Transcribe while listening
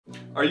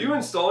Are you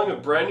installing a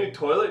brand new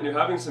toilet and you're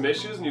having some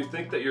issues and you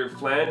think that your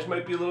flange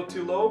might be a little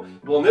too low?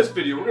 Well, in this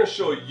video, we're going to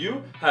show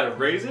you how to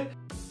raise it.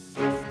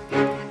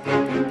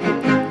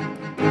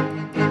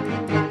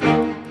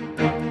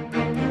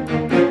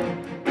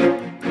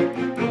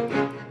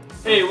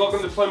 Hey,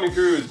 welcome to Plumbing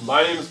Gurus.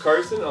 My name is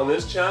Carson. On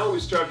this channel, we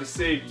strive to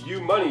save you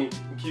money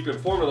and keep you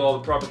informed with all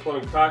the proper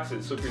plumbing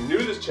practices. So if you're new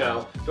to this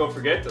channel, don't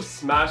forget to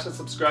smash that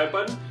subscribe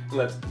button and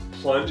let's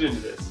plunge into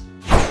this.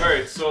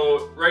 Alright,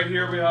 so right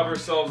here we have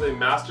ourselves a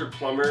Master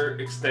Plumber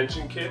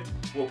extension kit.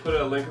 We'll put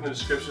a link in the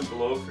description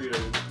below for you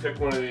to pick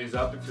one of these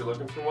up if you're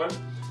looking for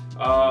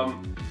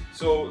one.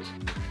 So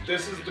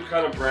this is the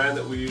kind of brand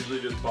that we usually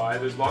just buy.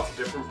 There's lots of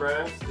different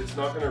brands. It's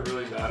not going to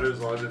really matter as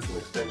long as it's an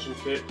extension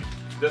kit.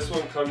 This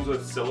one comes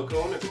with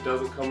silicone. If it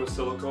doesn't come with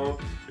silicone,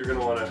 you're going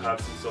to want to have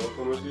some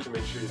silicone with you to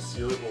make sure you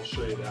seal it, and we'll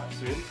show you that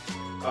soon.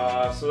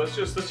 So let's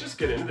just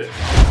get into this.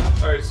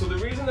 Alright, so the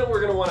reason that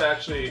we're going to want to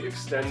actually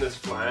extend this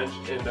flange,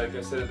 and like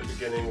I said at the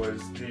beginning, was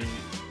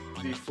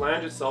the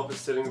flange itself is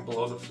sitting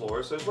below the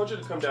floor. So I just want you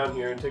to come down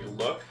here and take a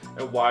look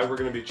at why we're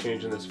going to be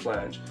changing this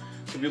flange.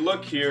 So if you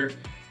look here,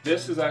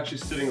 this is actually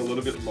sitting a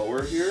little bit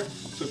lower here.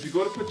 So if you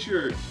go to put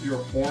your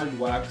horned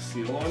wax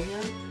seal on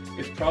here,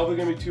 it's probably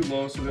going to be too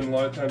low, so then a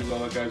lot of times a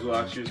lot of guys will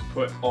actually just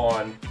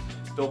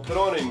they'll put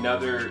on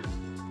another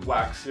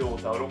wax seal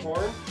without a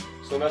horn.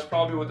 So that's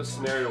probably what the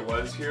scenario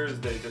was here,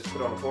 is they just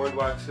put on a horned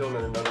wax seal and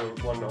then another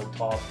one on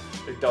top.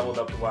 They doubled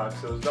up the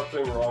wax, so there's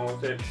nothing wrong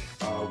with it.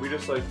 We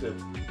just like to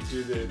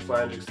do the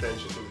flange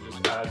extension because it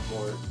just adds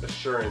more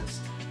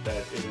assurance that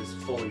it is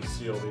fully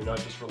sealed and you're not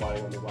just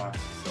relying on the wax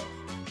itself.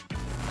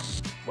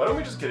 Why don't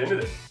we just get into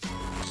this?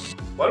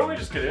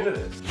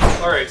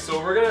 Alright,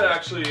 so we're going to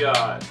actually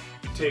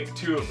take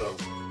two of them.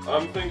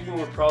 I'm thinking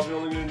we're probably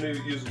only going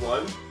to use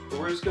one, but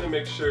we're just going to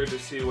make sure to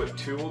see what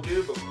two will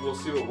do, but we'll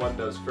see what one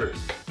does first.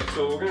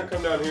 So we're going to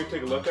come down here and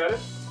take a look at it.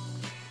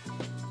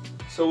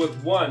 So with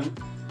one,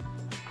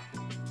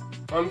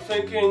 I'm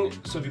thinking,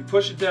 so if you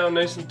push it down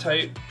nice and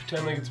tight,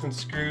 pretend like it's been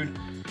screwed,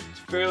 it's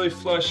fairly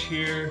flush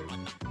here,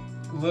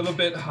 a little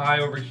bit high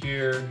over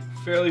here,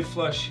 fairly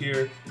flush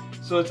here.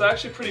 So it's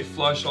actually pretty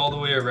flush all the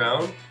way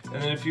around,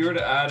 and then if you were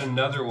to add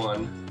another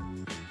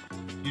one,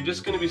 you're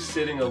just going to be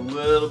sitting a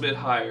little bit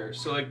higher.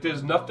 So like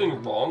there's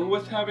nothing wrong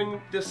with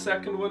having this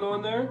second one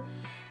on there,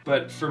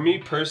 but for me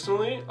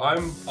personally,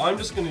 I'm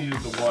just going to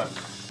use the one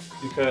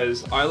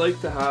because I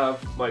like to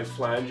have my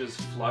flanges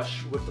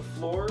flush with the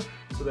floor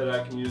so that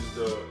I can use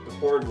the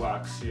horned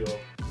wax seal,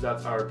 because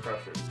that's our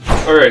preference.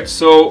 Alright,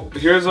 so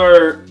here's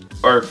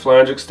our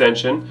flange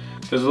extension.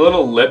 There's a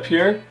little lip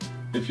here.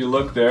 If you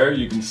look there,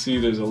 you can see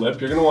there's a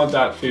lip. You're going to want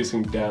that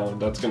facing down.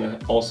 That's going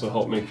to also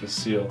help make the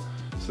seal.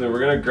 So then we're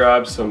going to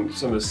grab some of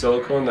the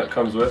silicone that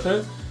comes with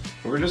it,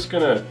 and we're just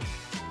going to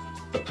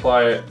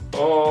apply it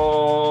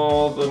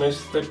all the nice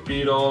thick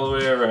bead all the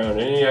way around.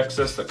 Any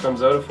excess that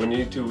comes out, if we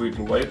need to, we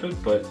can wipe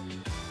it, but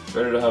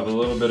better to have a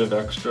little bit of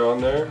extra on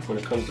there. When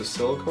it comes to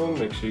silicone,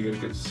 make sure you get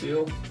a good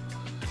seal.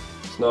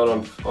 It's not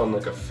on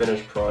like a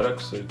finished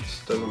product, so it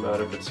just doesn't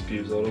matter if it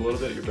spews out a little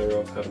bit. You're better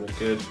off having a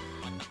good,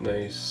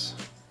 nice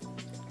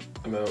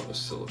amount of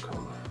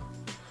silicone.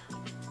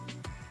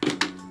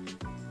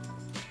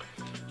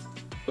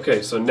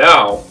 Okay, so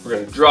now we're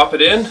going to drop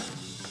it in,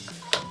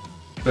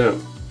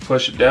 boom,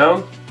 push it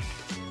down,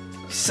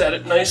 set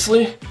it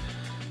nicely,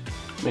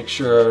 make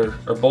sure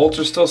our bolts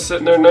are still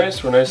sitting there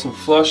nice, we're nice and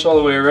flush all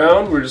the way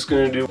around. We're just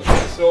going to do,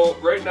 so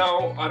right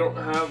now I don't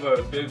have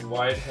a big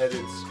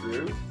wide-headed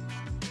screw,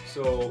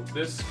 so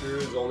this screw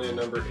is only a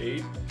number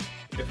 8.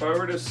 If I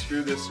were to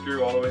screw this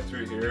screw all the way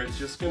through here, it's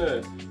just going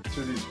to,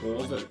 through these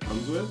holes that it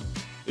comes with,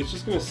 it's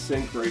just going to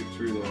sink right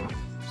through there.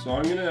 So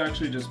I'm going to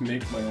actually just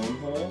make my own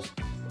holes,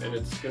 and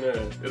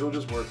it'll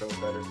just work out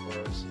better for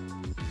us.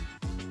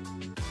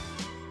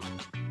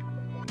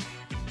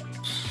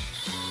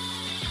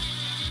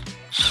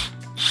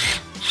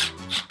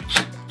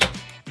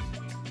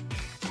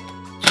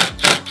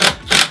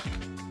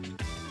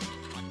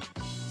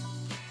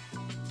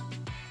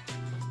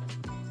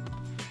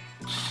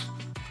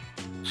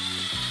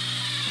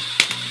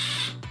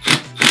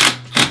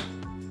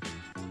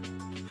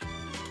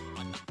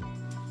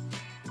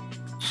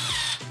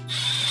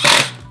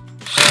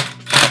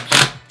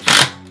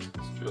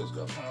 Drill's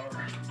got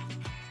power.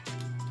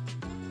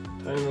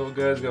 Tiny little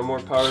guy's got more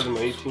power than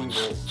my 18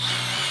 volt.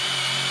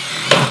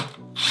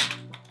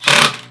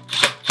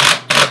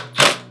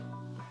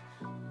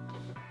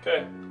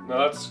 Okay, now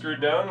that's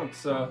screwed down.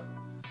 Let's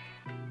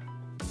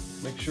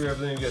make sure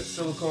everything gets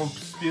silicone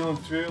spilling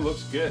through.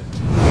 Looks good.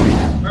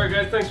 Alright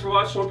guys, thanks for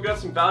watching. Hope you got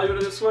some value out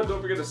of this one.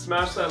 Don't forget to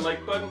smash that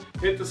like button,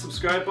 hit the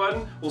subscribe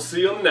button. We'll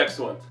see you on the next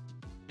one.